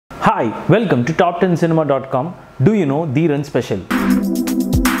Hi, welcome to top10cinema.com. Do you know Theeran special?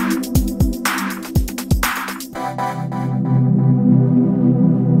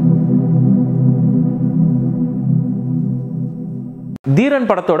 தீரன்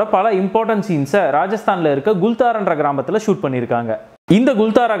படத்தோட பல important சீன்ஸை ராஜஸ்தான்ல இருக்க குல்தாரன்ற கிராமத்துல ஷூட் பண்ணியிருக்காங்க. இந்த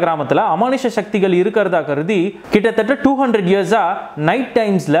குல்தாரா கிராமத்துல அமானுஷ சக்திகள் இருக்கிறதா கருதி கிட்டத்தட்ட 200 இயர்ஸா நைட்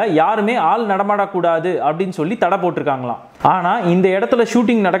டைம்ஸ்ல யாருமே ஆள் நடமாடக்கூடாது அப்படின்னு சொல்லி தடை போட்டிருக்காங்களாம். ஆனா இந்த இடத்துல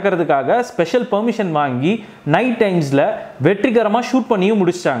ஷூட்டிங் நடக்கிறதுக்காக ஸ்பெஷல் பெர்மிஷன் வாங்கி நைட் டைம்ஸ்ல வெற்றிகரமா ஷூட் பண்ணியும்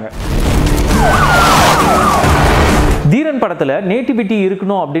முடிச்சிட்டாங்க. தீரன் படத்துல நேட்டிவிட்டி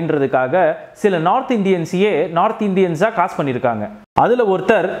இருக்கணும் அப்படின்றதுக்காக சில நார்த் இந்தியன்ஸா காஸ்ட் பண்ணியிருக்காங்க. அதுல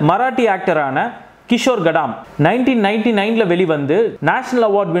ஒருத்தர் மராட்டி ஆக்டரான கிஷோர் கடாம் 1999ல வெளிவந்து நேஷனல்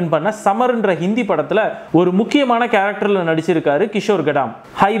அவார்ட் வின் பண்ண சமர்ன்ற ஹிந்தி படத்துல ஒரு முக்கியமான கேரக்டர்ல நடிச்சிருக்காரு. கிஷோர் கடாம்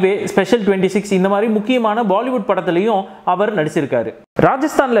ஹைவே, ஸ்பெஷல் 26 இந்த மாதிரி முக்கியமான பாலிவுட் படத்துலயும் அவர் நடிச்சிருக்காரு.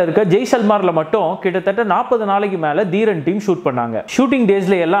 ராஜஸ்தான்ல இருக்க ஜெய்சல்மார்ல மட்டும் கிட்டத்தட்ட 40 நாளைக்கு மேல தீரன் டீம் ஷூட் பண்ணாங்க. ஷூட்டிங்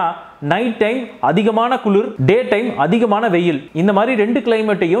டேஸ்ல எல்லாம் நைட் டைம் அதிகமான குளிர், டே டைம் அதிகமான வெயில், இந்த மாதிரி ரெண்டு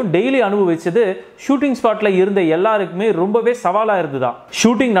கிளைமேட்டையும் டெய்லி அனுபவிச்சது ஷூட்டிங் ஸ்பாட்ல இருந்த எல்லாருக்குமே ரொம்பவே சவாலா இருந்துதான்.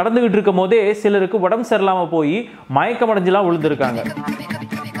 ஷூட்டிங் நடந்துகிட்டு இருக்கும் போதே சிலருக்கு உடம்பு சரியில்லாம போய் மயக்கமடைஞ்செல்லாம் விழுந்திருக்காங்க.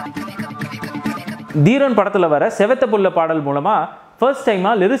 தீரன் படத்துல வர செவத்த புல்ல பாடல் மூலமா ஃபர்ஸ்ட்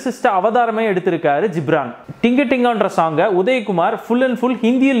டைமா லிரிசிஸ்ட் அவதாரமே எடுத்திருக்காரு ஜிப்ரான். டிங்க டிங்கான்ற சாங்கை Udhayakumar full and full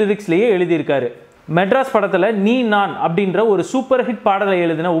Hindi லிரிக்ஸ்லயே எழுதியிருக்காரு. மெட்ராஸ் படத்துல நீ நான் அப்படின்ற ஒரு சூப்பர் ஹிட் பாடலை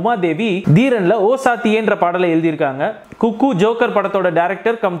எழுதின உமாதேவி தீரன்ல ஓ சாத்தியேன்ற பாடலை எழுதியிருக்காங்க. குக்கு ஜோக்கர் படத்தோட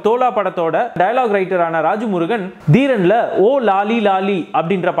டைரக்டர் கம் தோலா படத்தோட டயலாக் ரைட்டரான ராஜமுருகன் தீரன்ல ஓ லாலி லாலி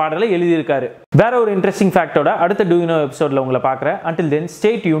அப்படின்ற பாடலை எழுதியிருக்காரு. வேற ஒரு இன்ட்ரெஸ்டிங் ஃபேக்டோட அடுத்த டூ யூ நோ எபிசோட்ல உங்களை பார்க்குறேன். Until then,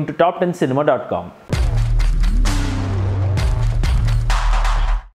 stay tuned to top10cinema.com.